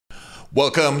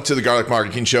Welcome to the Garlic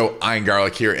Marketing Show. I'm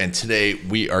Garlic here, and today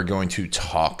we are going to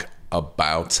talk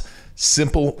about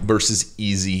simple versus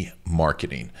easy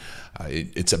marketing.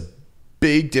 It's a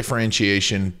big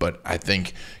differentiation, but I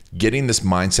think getting this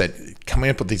mindset, coming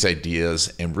up with these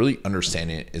ideas, and really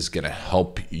understanding it is going to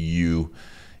help you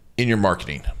in your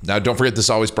marketing. Now, don't forget, this is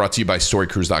always brought to you by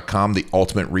storycruise.com, the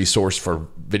ultimate resource for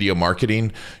video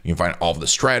marketing. You can find all of the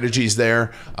strategies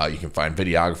there. You can find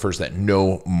videographers that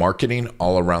know marketing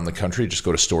all around the country. Just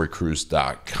go to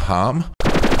storycruise.com.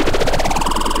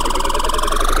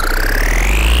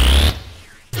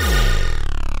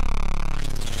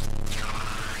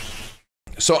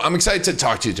 So I'm excited to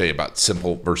talk to you today about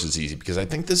simple versus easy, because I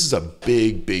think this is a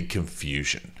big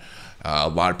confusion. A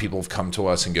lot of people have come to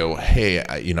us and go, hey,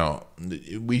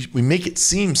 we make it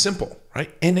seem simple,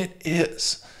 right? And it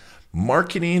is.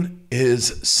 Marketing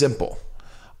is simple.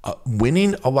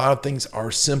 Winning a lot of things are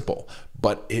simple,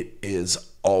 but it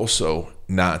is also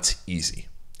not easy.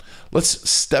 Let's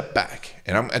step back.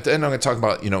 And at the end, I'm going to talk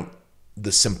about,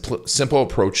 the simple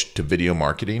approach to video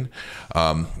marketing.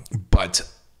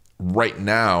 But right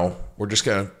now, we're just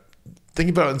going to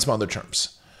think about it in some other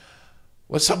terms.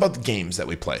 Let's talk about the games that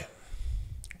we play.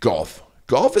 Golf.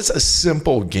 Golf is a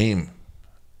simple game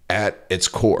at its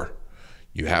core.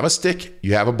 You have a stick,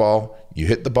 you have a ball, you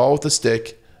hit the ball with the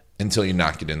stick until you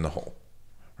knock it in the hole,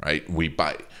 right? We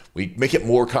make it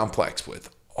more complex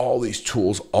with all these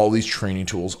tools, all these training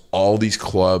tools, all these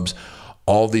clubs,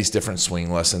 all these different swing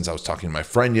lessons. I was talking to my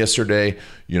friend yesterday.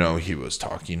 He was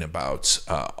talking about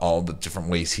all the different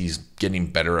ways he's getting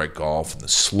better at golf, and the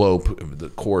slope, the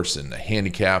course, and the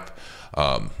handicap.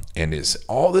 And is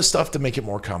all this stuff to make it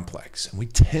more complex. And we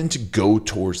tend to go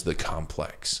towards the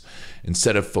complex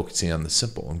instead of focusing on the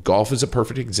simple. And golf is a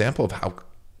perfect example of how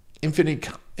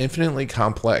infinitely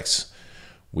complex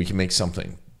we can make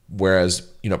something. Whereas,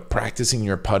 practicing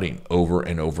your putting over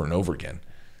and over and over again,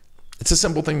 it's a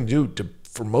simple thing to do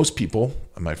for most people.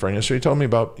 My friend yesterday told me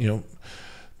about,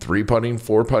 3 putting,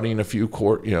 4 putting, a few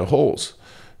holes.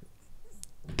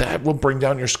 That will bring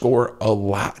down your score a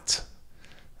lot.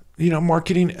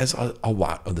 Marketing is a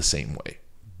lot of the same way,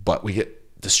 but we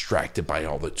get distracted by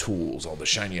all the tools, all the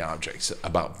shiny objects,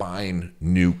 about buying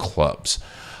new clubs.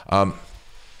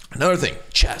 Another thing,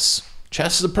 chess.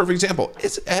 Chess is a perfect example.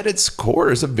 It's at its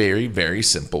core is a very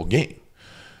simple game.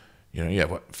 You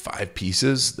have 5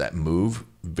 pieces that move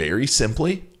very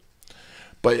simply,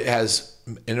 but it has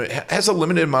a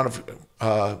limited amount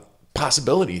of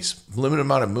possibilities, limited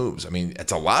amount of moves. I mean,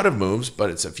 it's a lot of moves, but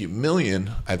it's a few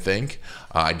million, I think.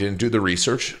 I didn't do the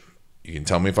research. You can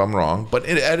tell me if I'm wrong, but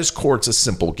at its core, it's a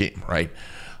simple game, right?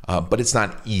 But it's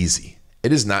not easy.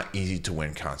 It is not easy to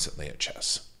win constantly at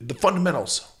chess. The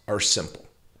fundamentals are simple,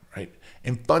 right?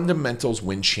 And fundamentals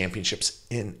win championships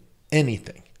in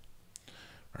anything,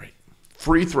 right?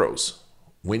 Free throws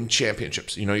win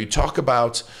championships. You talk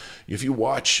about, if you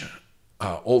watch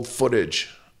old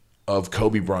footage of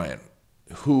Kobe Bryant,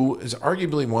 who is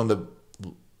arguably one of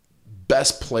the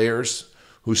best players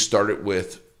who started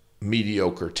with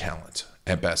mediocre talent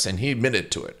at best. And he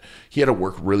admitted to it. He had to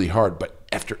work really hard, but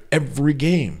after every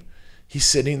game, he's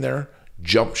sitting there,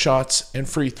 jump shots and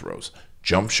free throws,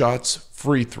 jump shots,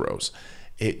 free throws.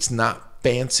 It's not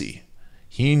fancy.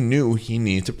 He knew he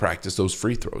needed to practice those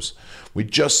free throws. We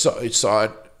just saw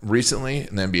it recently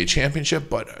in the NBA championship,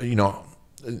 but in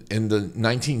the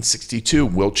 1962,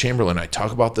 Wilt Chamberlain, I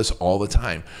talk about this all the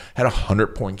time, had a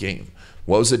 100-point game.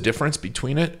 What was the difference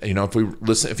between it? If you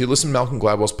listen to Malcolm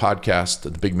Gladwell's podcast,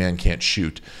 The Big Man Can't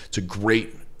Shoot, it's a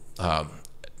great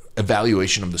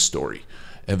evaluation of the story,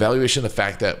 evaluation of the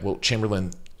fact that Wilt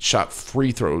Chamberlain shot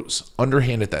free throws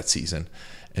underhanded that season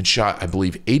and shot, I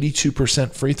believe,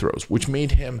 82% free throws, which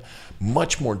made him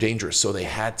much more dangerous. So they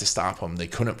had to stop him. They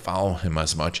couldn't follow him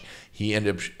as much. He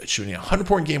ended up shooting a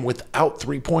 100-point game without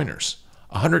 3-pointers.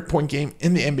 A 100-point game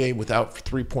in the NBA without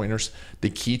 3-pointers. The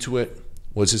key to it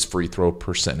was his free throw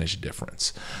percentage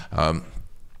difference. I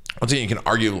think you can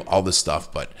argue all this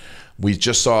stuff, but we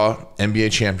just saw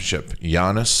NBA championship.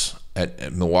 Giannis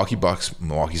at Milwaukee Bucks.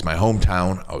 Milwaukee's my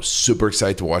hometown. I was super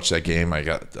excited to watch that game.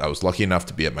 I was lucky enough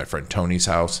to be at my friend Tony's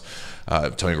house,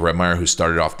 Tony Redmeyer, who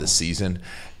started off this season.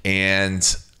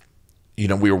 And,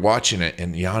 we were watching it,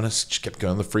 and Giannis just kept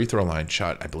going to the free throw line,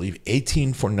 shot, I believe,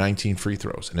 18 for 19 free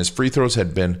throws. And his free throws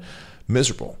had been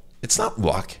miserable. It's not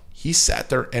luck. He sat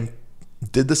there and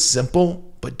did the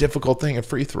simple but difficult thing of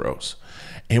free throws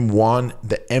and won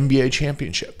the NBA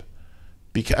championship.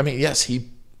 Because, yes, he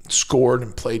scored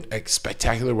and played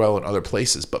spectacularly well in other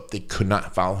places, but they could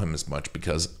not foul him as much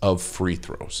because of free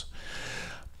throws.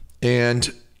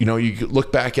 And you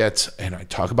look back at, and I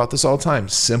talk about this all the time,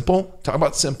 talk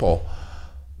about simple.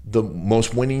 the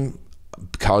most winning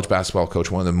college basketball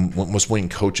coach, one of the most winning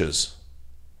coaches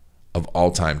of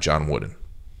all time, John Wooden.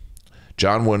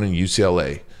 John Wooden,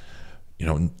 UCLA,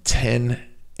 10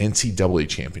 NCAA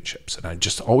championships. And I'm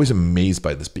just always amazed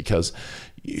by this, because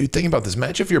you think about this.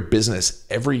 Imagine if your business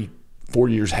every 4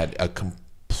 years had a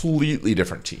completely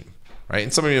different team, right?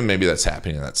 And some of you, maybe that's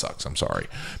happening and that sucks. I'm sorry.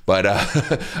 But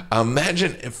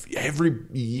imagine if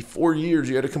every 4 years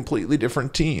you had a completely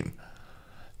different team.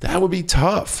 That would be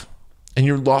tough. And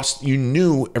you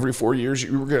knew every 4 years,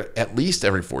 you were going to, at least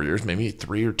every 4 years, maybe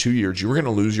 3 or 2 years, you were going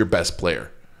to lose your best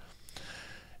player.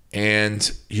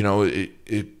 And,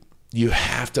 you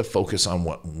have to focus on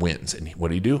what wins. And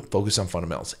what do? Focus on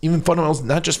fundamentals. Even fundamentals,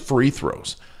 not just free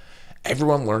throws.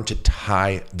 Everyone learned to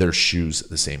tie their shoes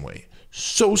the same way.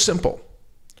 So simple.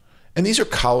 And these are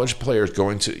college players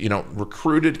going to,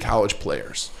 recruited college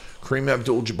players. Kareem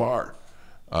Abdul-Jabbar,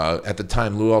 at the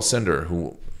time, Lou Alcindor,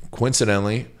 who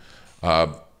coincidentally,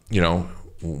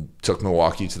 took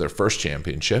Milwaukee to their first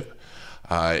championship.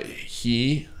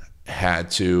 He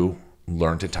had to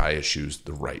learn to tie his shoes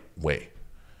the right way.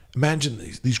 Imagine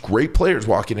these great players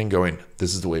walking in going,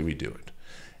 this is the way we do it.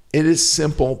 It is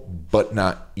simple, but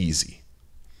not easy.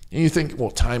 And you think,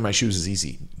 well, tying my shoes is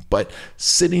easy. But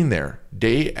sitting there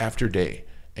day after day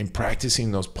and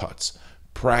practicing those putts,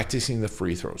 practicing the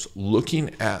free throws,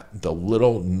 looking at the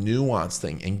little nuance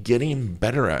thing and getting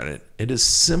better at it, it is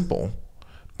simple,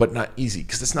 but not easy,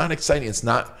 because it's not exciting. It's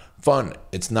not fun.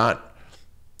 It's not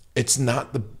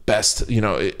the best,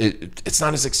 it's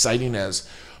not as exciting as,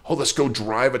 oh, let's go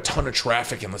drive a ton of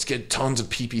traffic and let's get tons of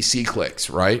PPC clicks,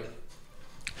 right?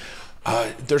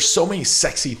 There's so many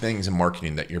sexy things in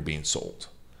marketing that you're being sold.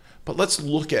 But let's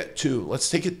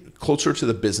take it closer to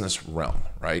the business realm,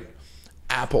 right?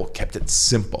 Apple kept it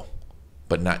simple,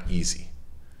 but not easy.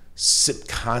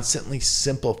 Constantly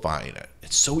simplifying it.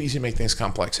 It's so easy to make things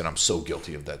complex, and I'm so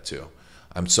guilty of that too.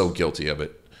 I'm so guilty of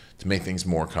it, to make things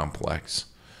more complex.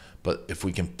 But if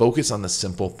we can focus on the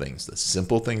simple things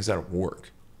that work,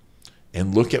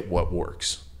 and look at what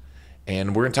works.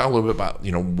 And we're going to talk a little bit about,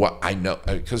 what I know,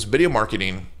 because video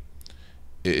marketing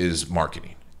is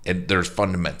marketing. And there's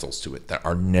fundamentals to it that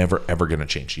are never, ever going to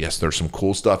change. Yes, there's some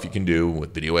cool stuff you can do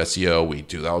with video SEO. We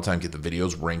do that all the time, get the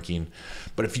videos ranking.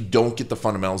 But if you don't get the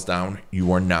fundamentals down,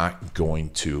 you are not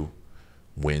going to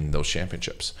win those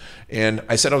championships. And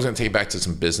I said I was going to take it back to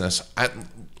some business.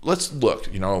 Let's look,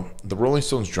 the Rolling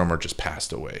Stones drummer just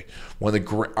passed away.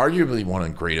 Arguably one of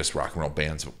the greatest rock and roll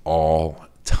bands of all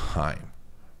time,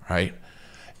 right?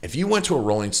 If you went to a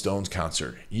Rolling Stones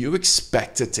concert, you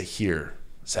expected to hear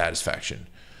Satisfaction.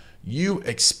 You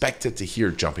expected to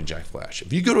hear Jumping Jack Flash.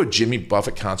 If you go to a Jimmy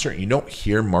Buffett concert and you don't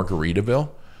hear Margaritaville,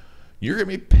 you're going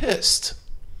to be pissed.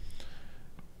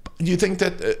 Do you think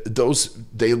that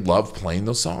they love playing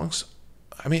those songs?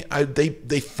 I mean,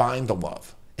 they find the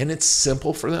love. And it's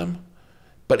simple for them,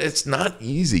 but it's not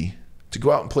easy to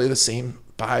go out and play the same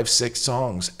 5-6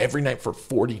 songs every night for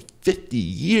 40, 50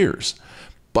 years.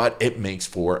 But it makes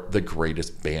for the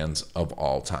greatest bands of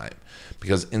all time,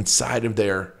 because inside of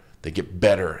there, they get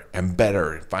better and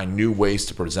better, find new ways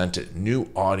to present it, new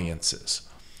audiences.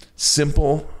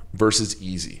 Simple versus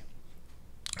easy.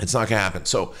 It's not going to happen.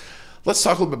 So let's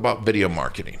talk a little bit about video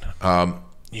marketing.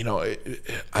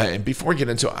 Before we get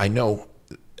into it, I know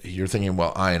you're thinking,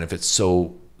 well, Ian, if it's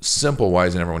so simple, why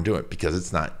isn't everyone doing it? Because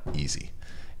it's not easy.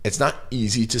 It's not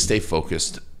easy to stay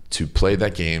focused, to play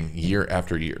that game year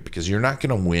after year, because you're not going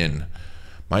to win.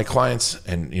 My clients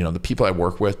and the people I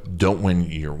work with don't win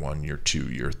year 1, year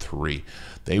 2, year 3.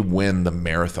 They win the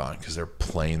marathon because they're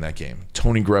playing that game.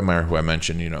 Tony Grebmeyer, who I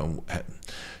mentioned, had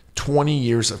 20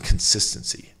 years of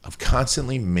consistency, of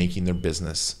constantly making their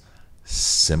business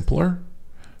simpler,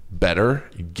 better,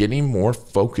 getting more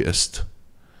focused,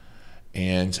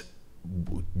 and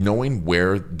knowing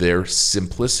where their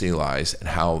simplicity lies and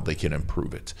how they can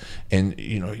improve it. And,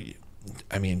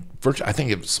 I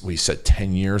think we said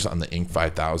 10 years on the Inc.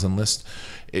 5000 list.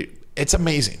 It's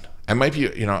amazing. I might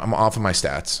be, I'm off of my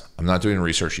stats. I'm not doing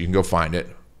research. You can go find it.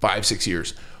 5-6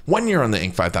 years. 1 year on the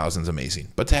Inc. 5000 is amazing.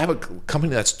 But to have a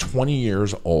company that's 20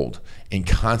 years old and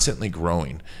constantly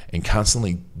growing and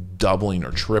constantly doubling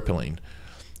or tripling,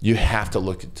 you have to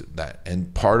look at that.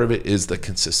 And part of it is the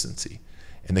consistency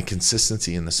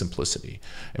and the simplicity.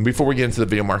 And before we get into the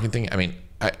video marketing thing, I mean,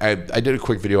 I did a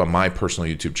quick video on my personal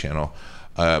YouTube channel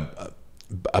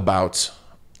about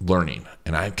learning.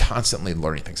 And I'm constantly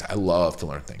learning things. I love to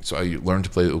learn things. So I learned to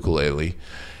play the ukulele.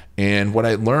 And what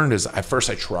I learned is I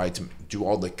tried to do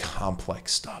all the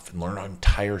complex stuff and learn an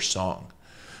entire song.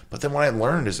 But then what I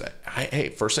learned is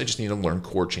first I just need to learn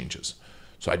chord changes.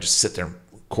 So I just sit there and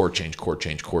core change, core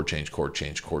change, core change, core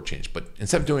change, core change. But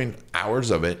instead of doing hours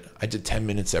of it, I did 10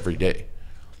 minutes every day.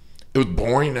 It was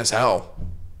boring as hell,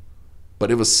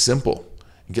 but it was simple.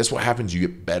 And guess what happens? You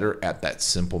get better at that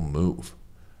simple move.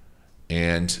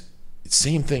 And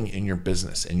same thing in your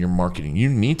business and your marketing. You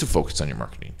need to focus on your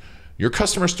marketing. Your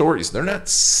customer stories, they're not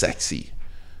sexy,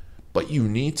 but you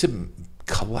need to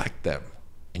collect them.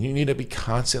 And you need to be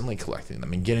constantly collecting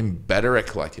them and getting better at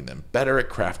collecting them, better at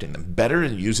crafting them, better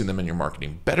at using them in your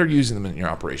marketing, better using them in your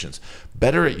operations,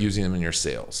 better at using them in your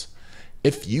sales.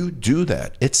 If you do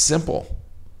that, it's simple.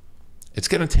 It's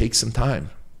going to take some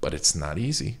time, but it's not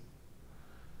easy.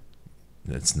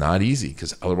 It's not easy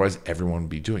because otherwise everyone would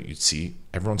be doing it. You'd see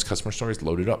everyone's customer stories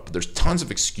loaded up. But there's tons of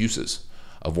excuses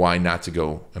of why not to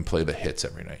go and play the hits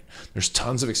every night. There's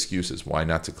tons of excuses why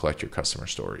not to collect your customer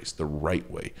stories the right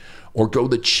way or go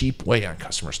the cheap way on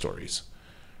customer stories,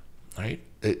 right?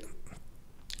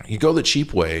 You go the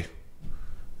cheap way,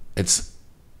 it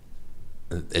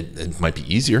might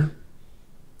be easier,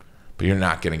 but you're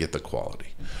not going to get the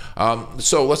quality.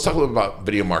 So let's talk a little about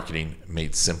video marketing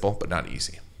made simple, but not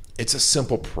easy. It's a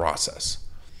simple process.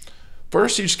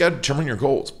 First, you just got to determine your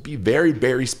goals. Be very,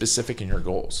 very specific in your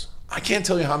goals. I can't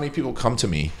tell you how many people come to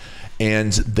me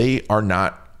and they are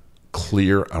not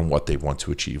clear on what they want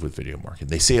to achieve with video marketing.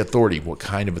 They say authority. What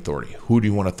kind of authority? Who do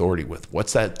you want authority with?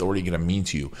 What's that authority going to mean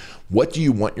to you? What do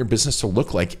you want your business to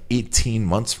look like 18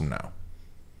 months from now?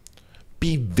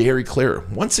 Be very clear.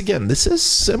 Once again, this is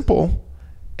simple.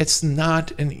 It's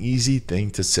not an easy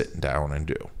thing to sit down and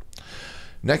do.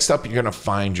 Next up, you're going to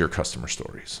find your customer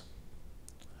stories.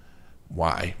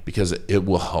 Why? Because it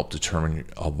will help determine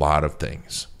a lot of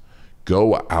things.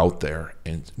 Go out there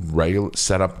and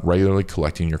set up regularly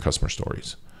collecting your customer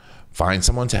stories. Find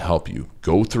someone to help you.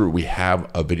 Go through. We have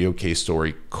a video case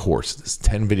story course. This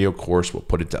 10 video course. We'll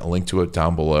put a link to it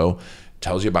down below. It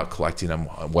tells you about collecting them,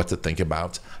 what to think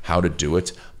about, how to do it.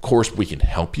 Of course, we can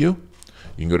help you.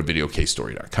 You can go to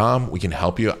videocasestory.com. We can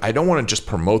help you. I don't want to just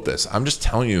promote this. I'm just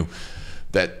telling you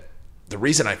that the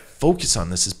reason I focus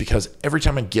on this is because every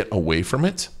time I get away from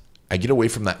it, I get away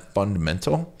from that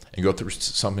fundamental and go through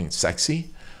something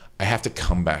sexy, I have to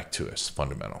come back to this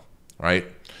fundamental, right?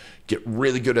 Get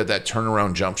really good at that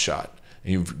turnaround jump shot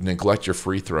and you neglect your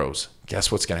free throws.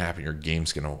 Guess what's going to happen? Your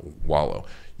game's going to wallow.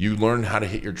 You learn how to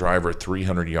hit your driver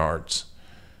 300 yards,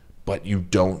 but your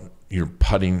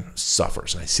putting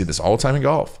suffers. And I see this all the time in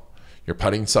golf. Your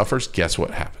putting suffers, guess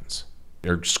what happens?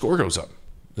 Your score goes up.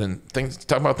 Then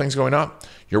talk about things going up,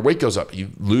 your weight goes up. You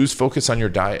lose focus on your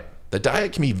diet. The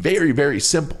diet can be very, very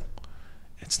simple.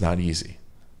 It's not easy.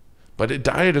 But a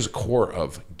diet is a core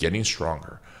of getting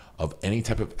stronger, of any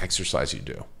type of exercise you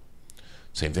do.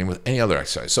 Same thing with any other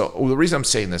exercise. So the reason I'm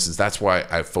saying this is that's why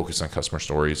I focus on customer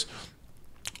stories.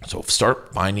 So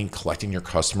start collecting your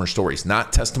customer stories,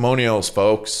 not testimonials,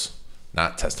 folks,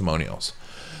 not testimonials,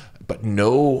 but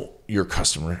know your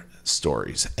customer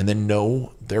stories and then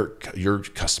know your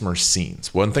customer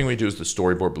scenes. One thing we do is the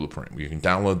storyboard blueprint. You can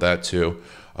download that too.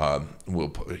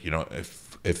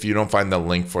 If you don't find the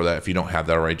link for that, if you don't have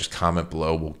that already, just comment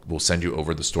below. We'll send you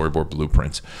over the storyboard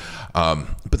blueprint.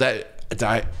 But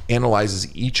that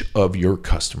analyzes each of your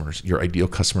customers, your ideal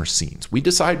customer scenes. We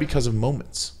decide because of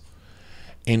moments.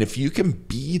 And if you can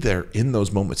be there in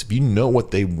those moments, if you know what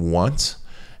they want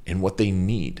and what they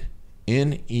need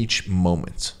in each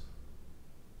moment,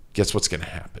 guess what's going to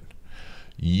happen?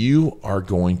 You are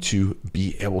going to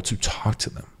be able to talk to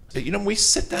them. We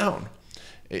sit down.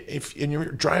 If you're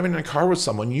driving in a car with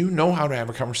someone, you know how to have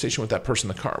a conversation with that person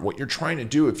in the car. What you're trying to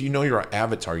do, if you know your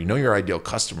avatar, you know your ideal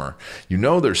customer, you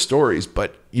know their stories,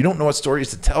 but you don't know what stories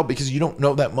to tell because you don't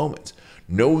know that moment.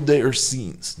 Know their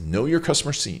scenes. Know your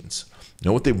customer scenes.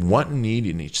 Know what they want and need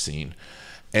in each scene.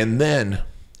 And then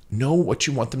know what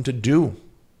you want them to do,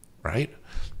 right?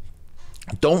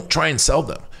 Don't try and sell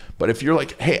them. But if you're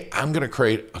like, hey, I'm going to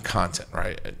create a content,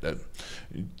 right?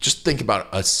 Just think about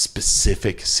a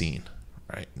specific scene.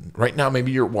 Right now,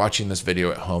 maybe you're watching this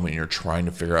video at home and you're trying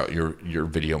to figure out your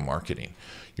video marketing.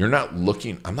 You're not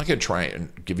looking, I'm not going to try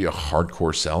and give you a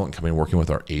hardcore sell and come in working with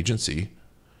our agency,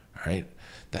 right?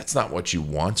 That's not what you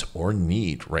want or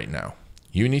need right now.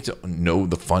 You need to know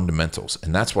the fundamentals,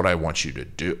 and that's what I want you to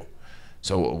do.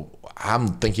 So I'm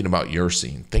thinking about your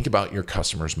scene. Think about your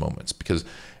customers' moments, because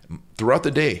throughout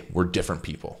the day, we're different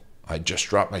people. I just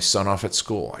dropped my son off at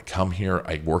school. I come here,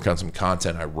 I work on some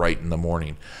content, I write in the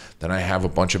morning. Then I have a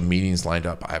bunch of meetings lined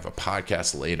up. I have a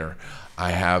podcast later.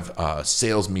 I have a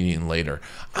sales meeting later.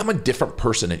 I'm a different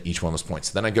person at each one of those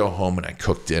points. Then I go home and I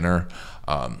cook dinner.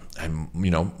 I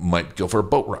might go for a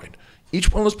boat ride.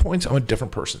 Each one of those points, I'm a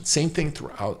different person. Same thing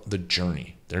throughout the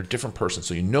journey. They're a different person.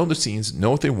 So you know the scenes,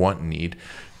 know what they want and need,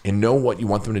 and know what you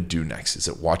want them to do next. Is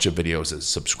it watch a video? Is it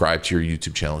subscribe to your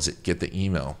YouTube channel? Is it get the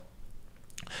email?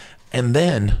 And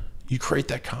then you create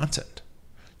that content.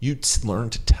 You learn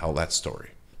to tell that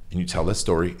story. And you tell that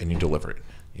story and you deliver it.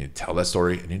 You tell that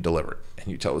story and you deliver it. And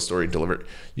you tell the story and deliver it.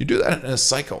 You do that in a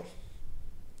cycle.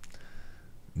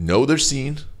 Know their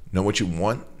scene. Know what you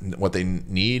want, what they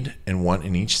need and want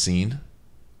in each scene.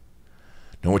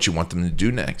 Know what you want them to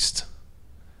do next.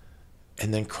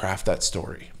 And then craft that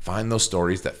story. Find those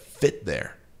stories that fit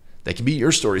there. They can be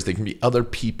your stories. They can be other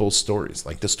people's stories.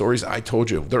 Like the stories I told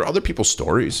you. They're other people's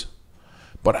stories.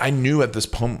 But I knew at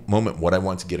this moment what I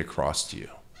want to get across to you.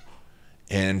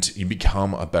 And you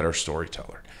become a better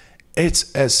storyteller.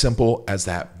 It's as simple as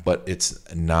that, but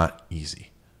it's not easy.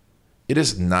 It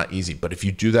is not easy, but if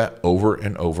you do that over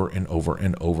and over and over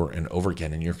and over and over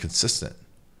again, and you're consistent,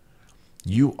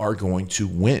 you are going to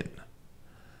win.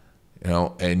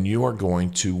 And you are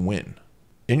going to win,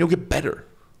 and you'll get better.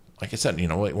 Like I said,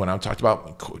 when I talked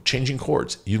about changing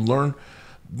chords, you learn.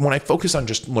 When I focus on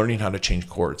just learning how to change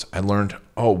chords, I learned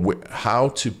how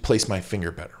to place my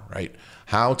finger better, right?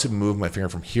 How to move my finger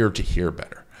from here to here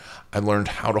better. I learned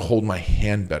how to hold my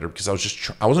hand better because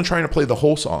I wasn't trying to play the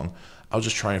whole song. I was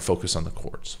just trying to focus on the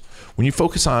chords. When you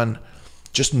focus on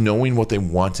just knowing what they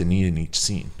want and need in each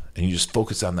scene, and you just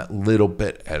focus on that little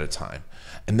bit at a time,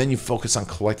 and then you focus on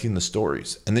collecting the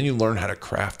stories, and then you learn how to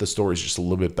craft the stories just a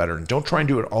little bit better. And don't try and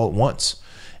do it all at once.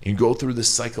 And you go through this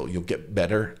cycle, you'll get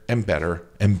better and better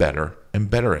and better and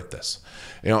better at this.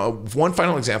 One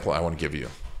final example I want to give you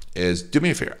is, do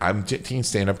me a favor. I'm taking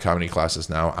stand-up comedy classes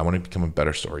now. I want to become a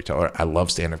better storyteller. I love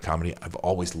stand-up comedy. I've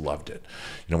always loved it.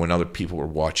 When other people were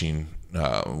watching,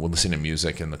 would listen to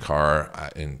music in the car,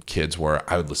 and kids were,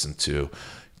 I would listen to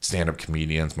stand-up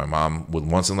comedians. My mom would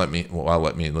once let me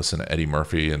listen to Eddie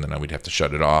Murphy, and then we'd have to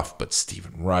shut it off. But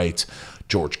Stephen Wright,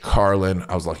 George Carlin,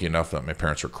 I was lucky enough that my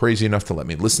parents were crazy enough to let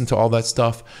me listen to all that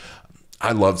stuff.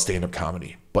 I love stand-up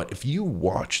comedy. But if you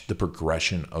watch the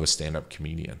progression of a stand-up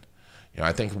comedian,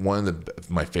 I think one of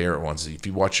my favorite ones is if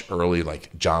you watch early,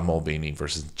 like John Mulvaney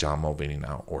versus John Mulvaney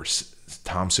now, or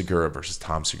Tom Segura versus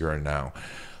Tom Segura now.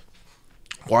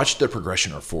 Watch their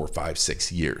progression of 4, 5,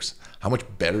 6 years. How much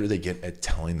better they get at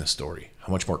telling the story.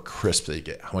 How much more crisp they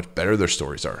get. How much better their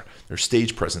stories are. Their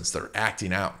stage presence, their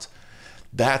acting out.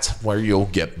 That's where you'll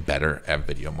get better at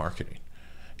video marketing.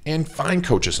 And find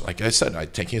coaches. Like I said, I'm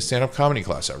taking a stand-up comedy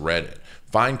class. I read it.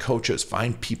 Find coaches.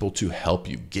 Find people to help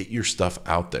you get your stuff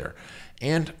out there.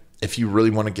 And if you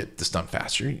really want to get this done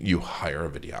faster, you hire a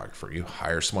videographer. You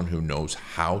hire someone who knows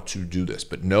how to do this.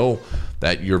 But know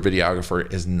that your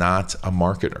videographer is not a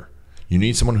marketer. You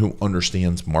need someone who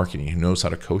understands marketing, who knows how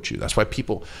to coach you. That's why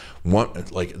people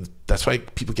that's why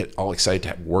people get all excited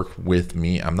to work with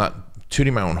me. I'm not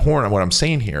tooting my own horn. What I'm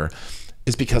saying here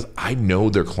is because I know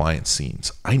their client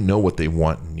scenes. I know what they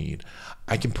want and need.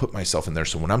 I can put myself in there.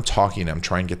 So when I'm talking, I'm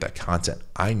trying to get that content.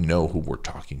 I know who we're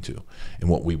talking to and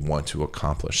what we want to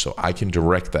accomplish. So I can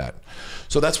direct that.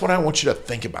 So that's what I want you to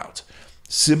think about.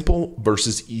 Simple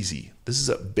versus easy. This is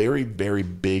a very, very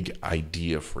big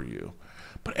idea for you.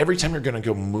 But every time you're going to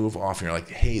go move off and you're like,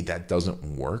 hey, that doesn't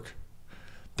work.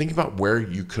 Think about where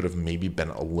you could have maybe been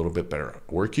a little bit better.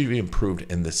 Where could you be improved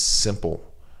in the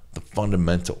simple, the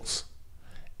fundamentals,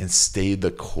 and stay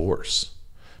the course?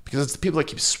 Because it's the people that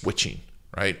keep switching.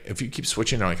 Right? If you keep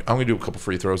switching, like, I'm going to do a couple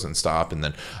free throws and stop, and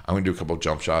then I'm going to do a couple of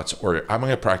jump shots, or I'm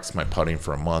going to practice my putting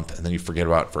for a month, and then you forget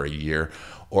about it for a year,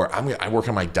 or I work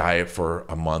on my diet for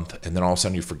a month, and then all of a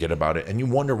sudden you forget about it, and you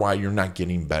wonder why you're not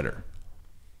getting better.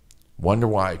 Wonder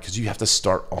why? Because you have to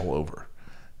start all over.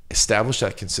 Establish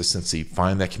that consistency,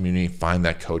 find that community, find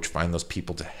that coach, find those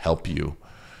people to help you,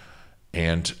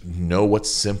 and know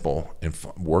what's simple, and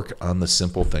work on the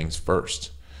simple things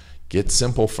first. Get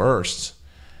simple first.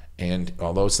 And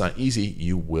although it's not easy,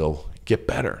 you will get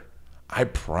better. I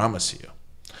promise you.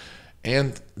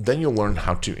 And then you'll learn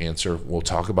how to answer. We'll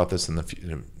talk about this in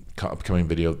the upcoming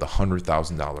video, the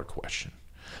 $100,000 question.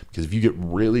 Because if you get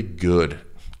really good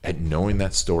at knowing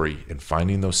that story and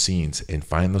finding those scenes and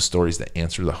find those stories that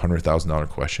answer the $100,000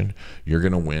 question, you're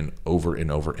going to win over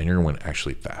and over, and you're going to win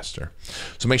actually faster.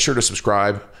 So make sure to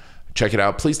subscribe. Check it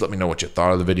out. Please let me know what you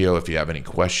thought of the video. If you have any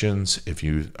questions, if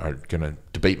you are going to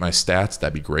debate my stats,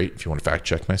 that'd be great. If you want to fact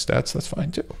check my stats, that's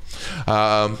fine too.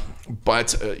 I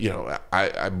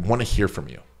want to hear from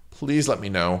you. Please let me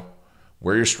know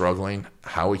where you're struggling,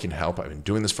 how we can help. I've been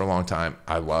doing this for a long time.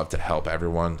 I love to help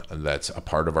everyone that's a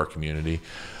part of our community.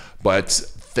 But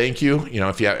thank you.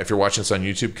 If you're watching this on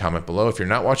YouTube, comment below. If you're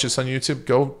not watching this on YouTube,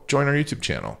 go join our YouTube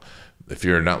channel. If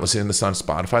you're not listening to this on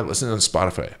Spotify, listen to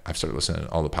Spotify. I've started listening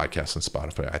to all the podcasts on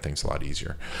Spotify. I think it's a lot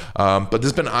easier. But this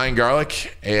has been Iron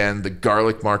Garlic and the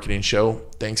Garlic Marketing Show.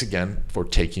 Thanks again for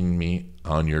taking me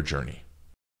on your journey.